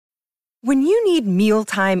When you need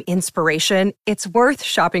mealtime inspiration, it's worth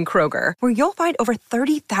shopping Kroger, where you'll find over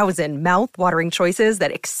 30,000 mouth-watering choices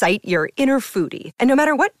that excite your inner foodie. And no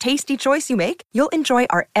matter what tasty choice you make, you'll enjoy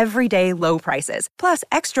our everyday low prices, plus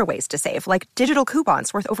extra ways to save, like digital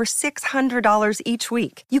coupons worth over $600 each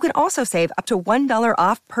week. You can also save up to $1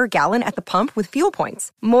 off per gallon at the pump with fuel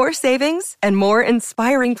points. More savings and more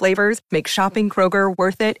inspiring flavors make shopping Kroger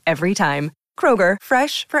worth it every time. Kroger,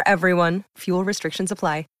 fresh for everyone. Fuel restrictions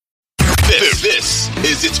apply. This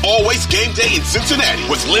is It's Always Game Day in Cincinnati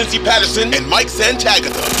with Lindsey Patterson and Mike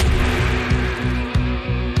Santagata.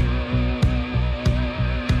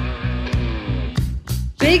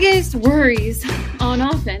 Biggest worries on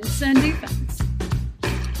offense and defense.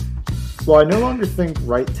 Well, I no longer think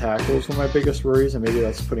right tackle is one of my biggest worries, and maybe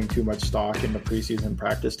that's putting too much stock in the preseason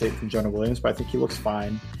practice tape from Jonah Williams, but I think he looks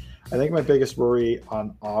fine. I think my biggest worry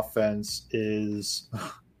on offense is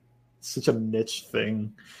such a niche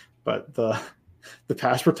thing, but the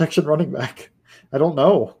pass protection running back. I don't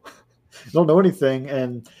know. I don't know anything.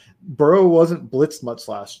 And Burrow wasn't blitzed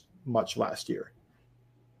much last year.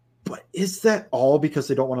 But is that all because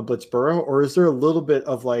they don't want to blitz Burrow? Or is there a little bit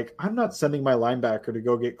of like, I'm not sending my linebacker to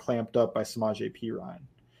go get clamped up by Samaje Perine?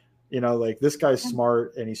 You know, like this guy's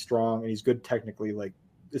smart and he's strong and he's good technically. Like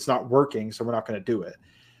it's not working, so we're not going to do it.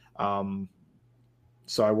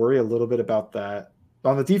 So I worry a little bit about that.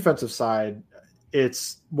 On the defensive side,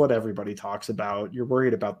 it's what everybody talks about. You're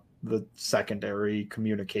worried about the secondary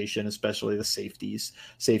communication, especially the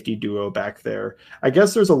safety duo back there. I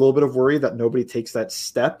guess there's a little bit of worry that nobody takes that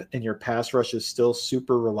step and your pass rush is still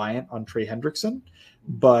super reliant on Trey Hendrickson.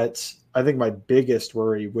 But I think my biggest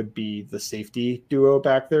worry would be the safety duo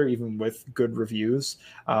back there, even with good reviews.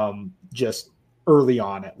 Just early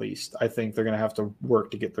on, at least, I think they're going to have to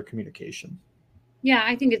work to get their communication. Yeah,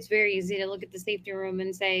 I think it's very easy to look at the safety room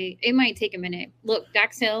and say it might take a minute. Look,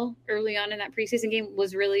 Dax Hill early on in that preseason game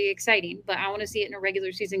was really exciting, but I want to see it in a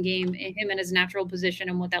regular season game, him in his natural position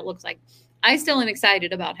and what that looks like. I still am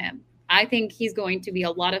excited about him. I think he's going to be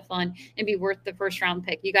a lot of fun and be worth the first round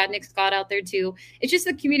pick. You got Nick Scott out there too. It's just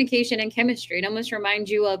the communication and chemistry. It almost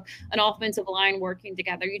reminds you of an offensive line working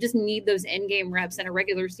together. You just need those end game reps in a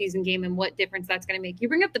regular season game and what difference that's going to make. You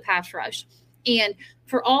bring up the pass rush. And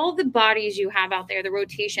for all the bodies you have out there, the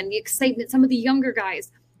rotation, the excitement, some of the younger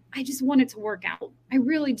guys, I just want it to work out. I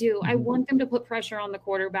really do. I want them to put pressure on the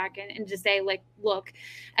quarterback and just say, like, look,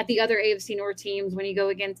 at the other AFC North teams, when you go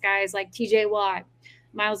against guys like TJ Watt,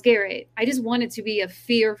 Myles Garrett, I just want it to be a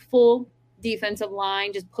fearful defensive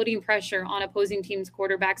line, just putting pressure on opposing teams'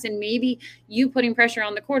 quarterbacks. And maybe you putting pressure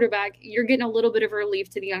on the quarterback, you're getting a little bit of relief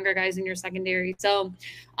to the younger guys in your secondary. So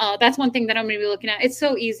that's one thing that I'm going to be looking at. It's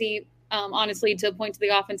so easy, honestly, to point to the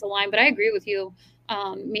offensive line, but I agree with you.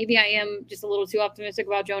 Maybe I am just a little too optimistic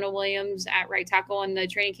about Jonah Williams at right tackle and the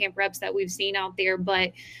training camp reps that we've seen out there.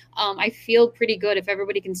 But I feel pretty good if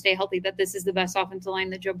everybody can stay healthy that this is the best offensive line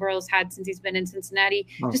that Joe Burrow's had since he's been in Cincinnati.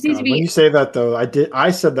 Needs to be. When you say that, though,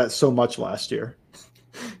 I said that so much last year.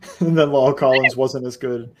 And then La'el Collins wasn't as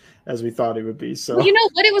good as we thought he would be. So well, you know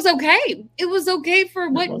what? It was okay. It was okay for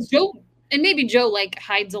what Joe. And maybe Joe like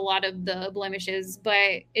hides a lot of the blemishes,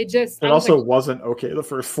 but it also wasn't okay the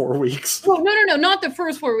first 4 weeks. Well, no, not the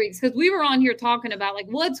first 4 weeks, because we were on here talking about like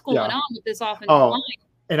what's going on with this offensive line.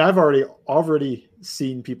 And I've already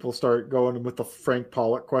seen people start going with the Frank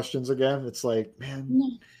Pollock questions again. It's like,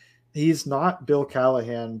 man, he's not Bill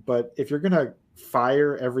Callahan, but if you're gonna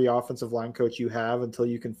fire every offensive line coach you have until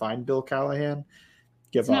you can find Bill Callahan,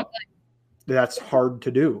 give up. That's hard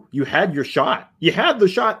to do. You had your shot. You had the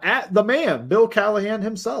shot at the man, Bill Callahan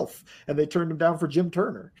himself, and they turned him down for Jim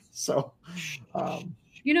Turner. So, that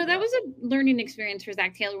was a learning experience for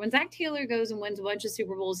Zach Taylor. When Zach Taylor goes and wins a bunch of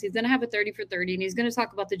Super Bowls, he's going to have a 30 for 30, and he's going to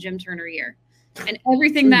talk about the Jim Turner year and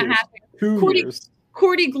everything that happened. 2 years.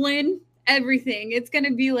 Cordy Glenn, everything. It's going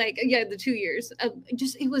to be like, the 2 years.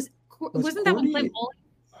 Wasn't that one Clint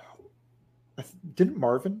Mullen? Didn't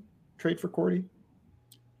Marvin trade for Cordy?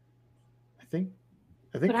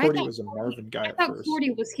 I think Cordy was a Marvin guy at first. I thought Cordy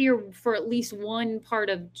was here for at least one part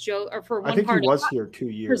of Joe, or for one part. I think he was here 2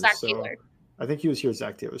 years. For Zach Taylor. I think he was here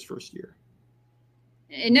Zach Taylor's first year.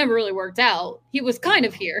 It never really worked out. He was kind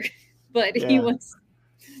of here, but he was.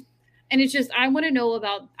 And it's just, I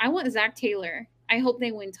want Zach Taylor. I hope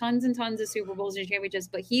they win tons and tons of Super Bowls and championships,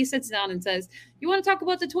 but he sits down and says, you want to talk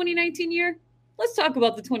about the 2019 year? Let's talk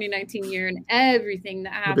about the 2019 year and everything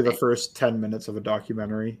that happened. It'll be the first 10 minutes of a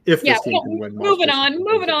documentary. If this team can win. Moving on.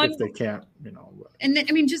 If they can't, And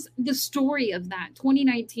then, just the story of that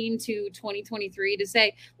 2019 to 2023 to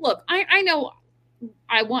say, look, I know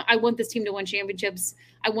I want this team to win championships.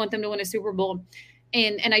 I want them to win a Super Bowl.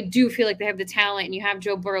 And I do feel like they have the talent, and you have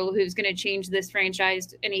Joe Burrow, who's going to change this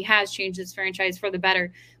franchise, and he has changed this franchise for the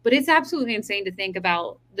better. But it's absolutely insane to think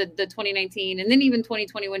about the 2019 and then even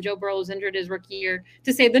 2020 when Joe Burrow was injured his rookie year,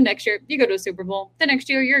 to say the next year you go to a Super Bowl. The next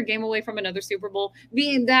year you're a game away from another Super Bowl.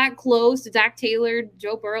 Being that close to Dak Taylor,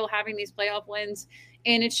 Joe Burrow having these playoff wins.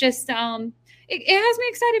 And it's just it has me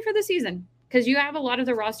excited for the season, because you have a lot of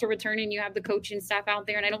the roster returning, you have the coaching staff out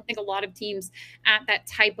there, and I don't think a lot of teams at that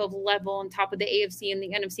type of level on top of the AFC and the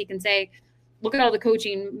NFC can say, look at all the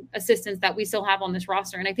coaching assistants that we still have on this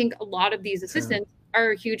roster. And I think a lot of these assistants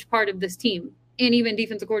are a huge part of this team, and even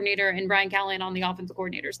defensive coordinator and Brian Callahan on the offensive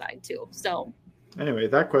coordinator side too. So anyway,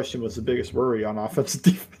 that question was the biggest worry on offense and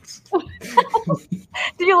defense.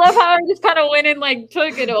 Do you love how I just kind of went and like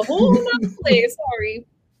took it a whole other place? Sorry.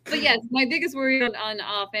 But yes, my biggest worry on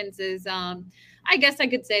offense is, I guess I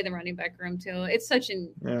could say the running back room too. It's such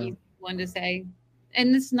an easy one to say,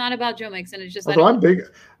 and it's not about Joe Mixon. It's just although I'm big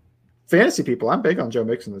fantasy people. I'm big on Joe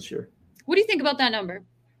Mixon this year. What do you think about that number?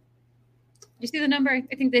 You see the number?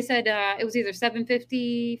 I think they said it was either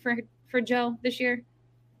 750 for Joe this year,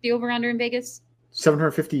 the over under in Vegas.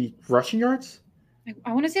 750 rushing yards.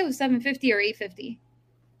 I want to say it was 750 or 850.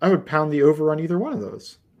 I would pound the over on either one of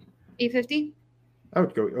those. 850. I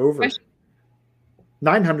would go over.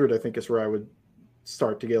 900, I think, is where I would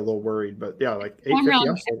start to get a little worried. But yeah, like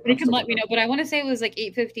 850. They can let me know, but I want to say it was like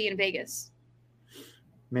 850 in Vegas.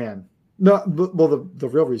 Man, no. Well, the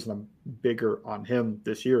real reason I'm bigger on him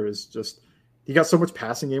this year is just he got so much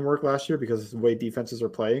passing game work last year because of the way defenses are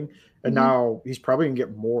playing, and now he's probably gonna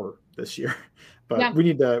get more this year. But we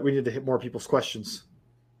need to hit more people's questions.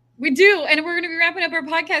 We do, and we're going to be wrapping up our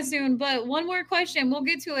podcast soon. But one more question. We'll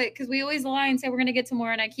get to it because we always lie and say we're going to get to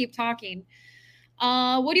more, and I keep talking.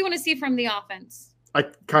 What do you want to see from the offense? I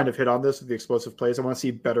kind of hit on this with the explosive plays. I want to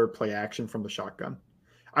see better play action from the shotgun.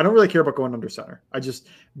 I don't really care about going under center.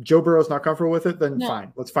 Joe Burrow's not comfortable with it, then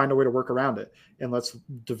fine. Let's find a way to work around it. And let's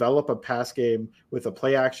develop a pass game with a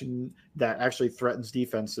play action that actually threatens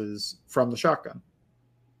defenses from the shotgun.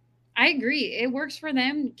 I agree. It works for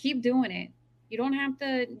them. Keep doing it. You don't have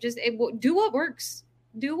to do what works.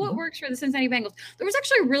 Do what works for the Cincinnati Bengals. There was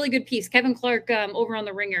actually a really good piece. Kevin Clark over on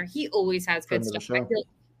The Ringer. He always has good stuff.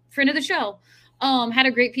 Friend of the show. Had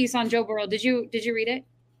a great piece on Joe Burrow. Did you read it?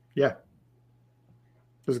 Yeah.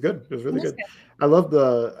 It was good. It was really good. I love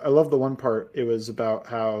the one part. It was about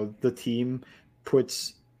how the team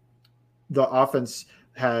puts the offense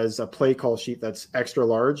has a play call sheet that's extra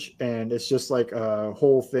large, and it's just like a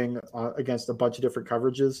whole thing against a bunch of different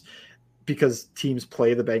coverages because teams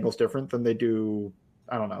play the Bengals different than they do.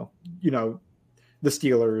 I don't know, the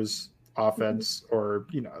Steelers offense or,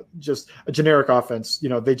 just a generic offense,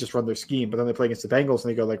 they just run their scheme, but then they play against the Bengals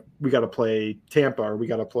and they go like, we got to play Tampa or we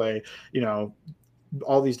got to play,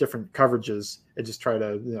 all these different coverages and just try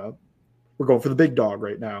to, we're going for the big dog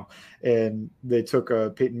right now. And they took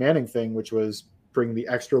a Peyton Manning thing, which was bring the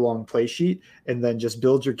extra long play sheet and then just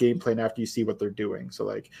build your game plan after you see what they're doing. So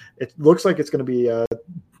like, it looks like it's going to be a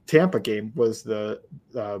Tampa game was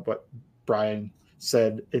what Brian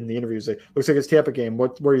said in the interviews. Like, looks like it's Tampa game.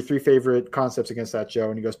 What were your three favorite concepts against that, Joe?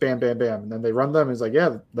 And he goes, bam, bam, bam. And then they run them. And he's like,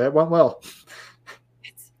 yeah, that went well.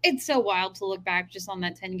 It's so wild to look back just on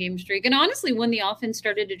that 10-game streak. And honestly, when the offense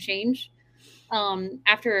started to change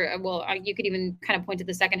you could even kind of point to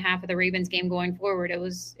the second half of the Ravens game going forward. It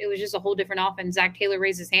was just a whole different offense. Zach Taylor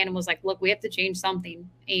raised his hand and was like, look, we have to change something.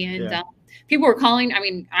 And people were calling. I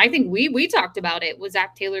mean, I think we talked about it. Was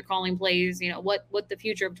Zach Taylor calling plays, what the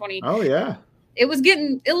future of 20. Oh, yeah. It was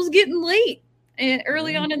getting late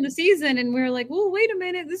early on in the season. And we were like, well, wait a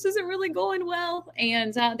minute, this isn't really going well.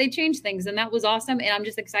 And they changed things, and that was awesome. And I'm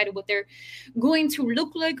just excited what they're going to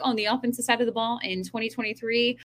look like on the offensive side of the ball in 2023.